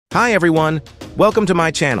Hi everyone, welcome to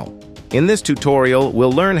my channel. In this tutorial,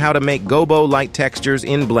 we'll learn how to make Gobo light textures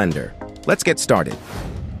in Blender. Let's get started.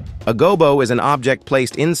 A Gobo is an object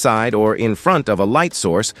placed inside or in front of a light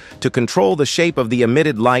source to control the shape of the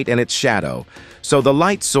emitted light and its shadow. So the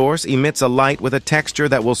light source emits a light with a texture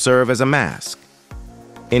that will serve as a mask.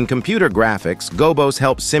 In computer graphics, Gobos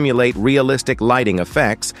help simulate realistic lighting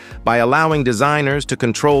effects by allowing designers to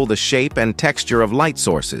control the shape and texture of light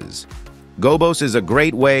sources. Gobos is a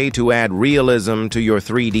great way to add realism to your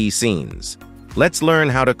 3D scenes. Let's learn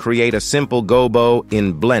how to create a simple Gobo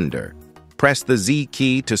in Blender. Press the Z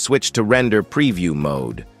key to switch to Render Preview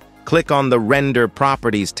mode. Click on the Render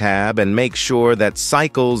Properties tab and make sure that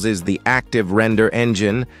Cycles is the active render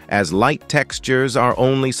engine, as light textures are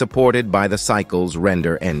only supported by the Cycles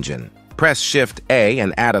render engine. Press Shift A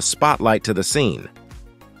and add a spotlight to the scene.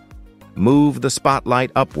 Move the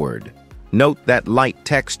spotlight upward. Note that light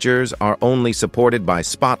textures are only supported by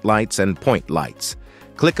spotlights and point lights.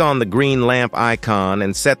 Click on the green lamp icon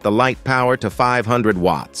and set the light power to 500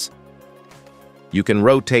 watts. You can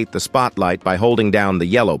rotate the spotlight by holding down the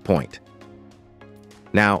yellow point.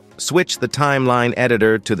 Now, switch the timeline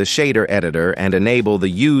editor to the shader editor and enable the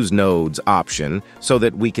Use Nodes option so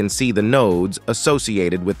that we can see the nodes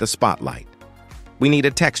associated with the spotlight. We need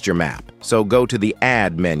a texture map, so go to the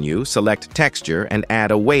Add menu, select Texture, and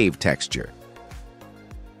add a wave texture.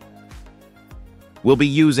 We'll be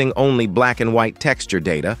using only black and white texture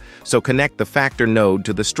data, so connect the Factor node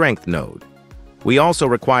to the Strength node. We also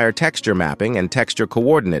require texture mapping and texture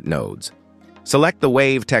coordinate nodes. Select the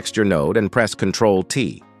Wave texture node and press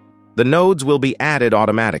Ctrl-T. The nodes will be added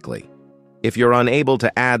automatically. If you're unable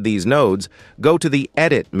to add these nodes, go to the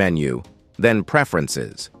Edit menu, then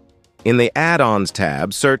Preferences. In the Add-ons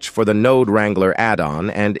tab, search for the Node Wrangler add-on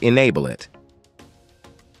and enable it.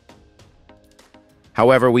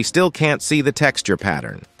 However, we still can't see the texture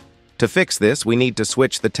pattern. To fix this, we need to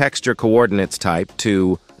switch the texture coordinates type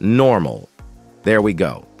to Normal. There we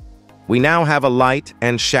go. We now have a light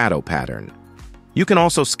and shadow pattern. You can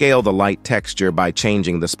also scale the light texture by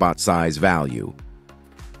changing the spot size value.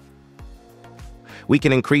 We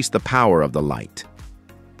can increase the power of the light.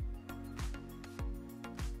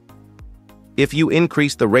 If you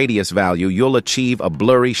increase the radius value, you'll achieve a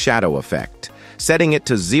blurry shadow effect. Setting it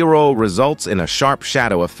to 0 results in a sharp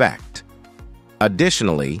shadow effect.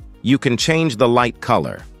 Additionally, you can change the light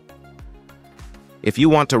color. If you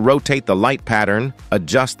want to rotate the light pattern,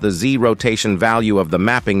 adjust the Z rotation value of the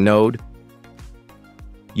mapping node.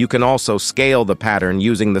 You can also scale the pattern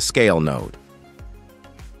using the Scale node.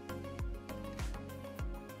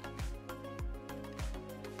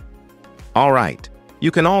 All right. You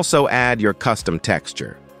can also add your custom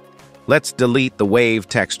texture. Let's delete the Wave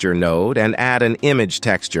texture node and add an image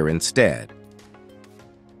texture instead.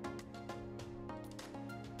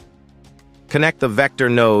 Connect the vector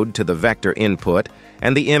node to the vector input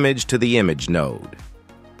and the image to the image node.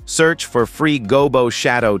 Search for free Gobo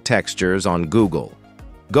shadow textures on Google.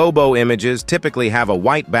 Gobo images typically have a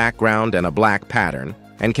white background and a black pattern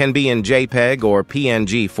and can be in JPEG or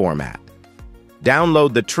PNG format.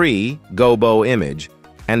 Download the tree, Gobo image,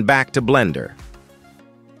 and back to Blender.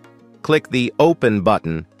 Click the Open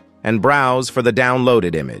button and browse for the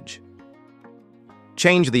downloaded image.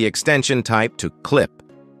 Change the extension type to Clip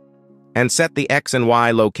and set the X and Y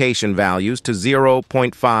location values to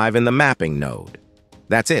 0.5 in the mapping node.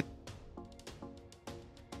 That's it.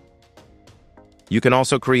 You can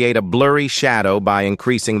also create a blurry shadow by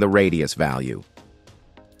increasing the radius value.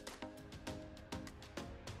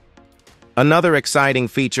 Another exciting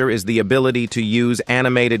feature is the ability to use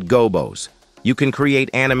animated Gobos. You can create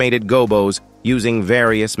animated Gobos using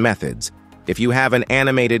various methods. If you have an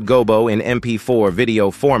animated Gobo in MP4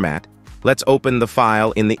 video format, let's open the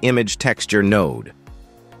file in the Image Texture node.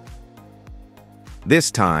 This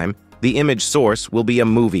time, the image source will be a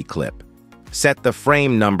movie clip. Set the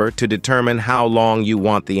frame number to determine how long you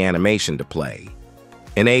want the animation to play.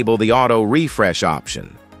 Enable the Auto Refresh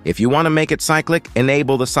option. If you want to make it cyclic,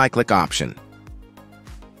 enable the cyclic option.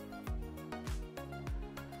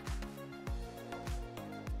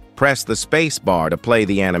 Press the space bar to play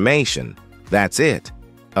the animation. That's it.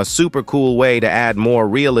 A super cool way to add more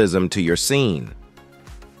realism to your scene.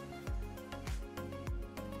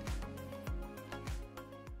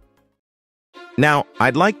 Now,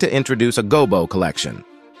 I'd like to introduce a Gobo collection.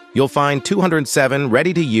 You'll find 207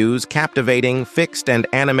 ready-to-use, captivating, fixed, and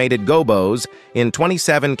animated Gobos in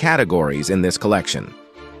 27 categories in this collection.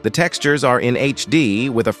 The textures are in HD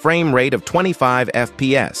with a frame rate of 25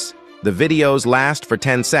 FPS. The videos last for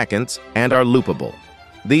 10 seconds and are loopable.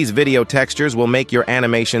 These video textures will make your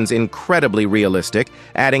animations incredibly realistic,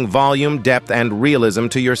 adding volume, depth, and realism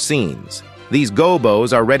to your scenes. These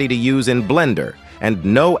Gobos are ready to use in Blender, and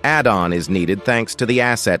no add-on is needed thanks to the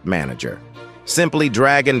Asset Manager. Simply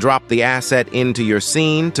drag and drop the asset into your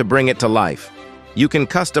scene to bring it to life. You can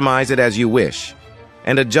customize it as you wish,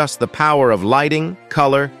 and adjust the power of lighting,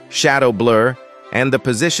 color, shadow blur, and the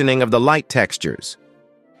positioning of the light textures.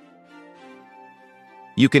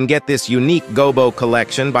 You can get this unique Gobo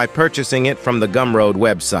collection by purchasing it from the Gumroad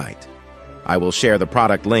website. I will share the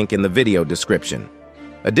product link in the video description.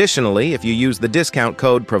 Additionally, if you use the discount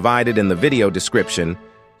code provided in the video description,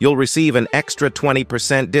 you'll receive an extra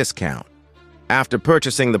 20% discount. After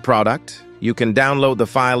purchasing the product, you can download the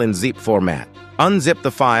file in zip format. Unzip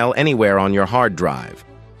the file anywhere on your hard drive.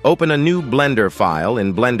 Open a new Blender file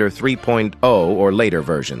in Blender 3.0 or later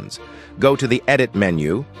versions. Go to the Edit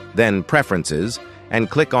menu, then Preferences, and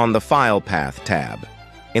click on the File Path tab.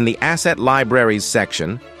 In the Asset Libraries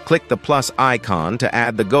section, click the plus icon to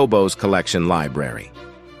add the Gobos Collection library.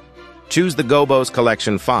 Choose the Gobos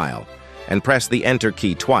Collection file and press the Enter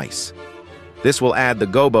key twice. This will add the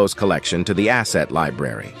Gobos Collection to the Asset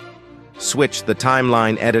Library. Switch the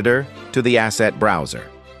Timeline Editor to the Asset Browser.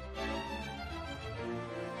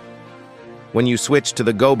 When you switch to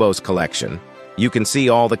the Gobos Collection, you can see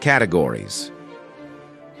all the categories.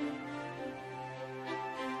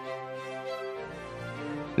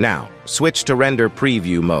 Now, switch to Render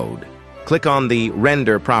Preview mode. Click on the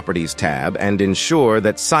Render Properties tab and ensure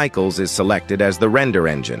that Cycles is selected as the render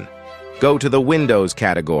engine. Go to the Windows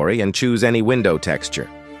category and choose any window texture.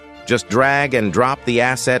 Just drag and drop the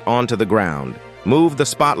asset onto the ground. Move the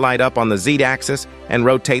spotlight up on the Z-axis and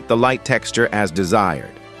rotate the light texture as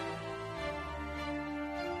desired.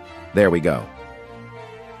 There we go.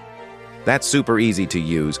 That's super easy to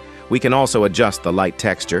use. We can also adjust the light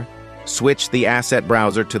texture. Switch the Asset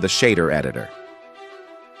Browser to the Shader Editor.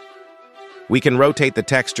 We can rotate the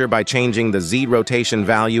texture by changing the Z rotation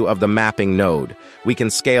value of the mapping node. We can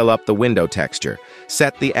scale up the window texture.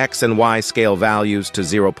 Set the X and Y scale values to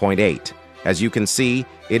 0.8. As you can see,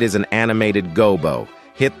 it is an animated Gobo.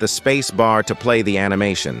 Hit the space bar to play the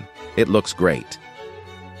animation. It looks great.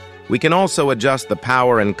 We can also adjust the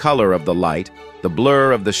power and color of the light, the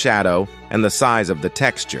blur of the shadow, and the size of the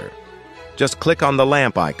texture. Just click on the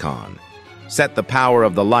lamp icon. Set the power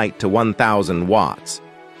of the light to 1000 watts.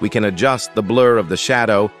 We can adjust the blur of the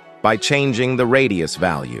shadow by changing the radius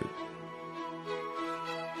value.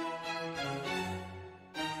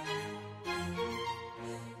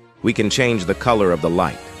 We can change the color of the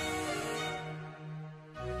light.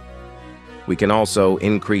 We can also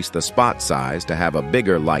increase the spot size to have a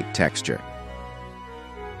bigger light texture.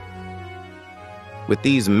 With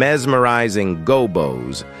these mesmerizing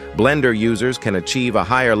Gobos, Blender users can achieve a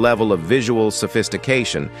higher level of visual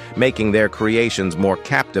sophistication, making their creations more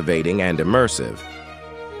captivating and immersive.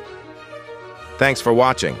 Thanks for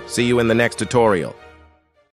watching. See you in the next tutorial.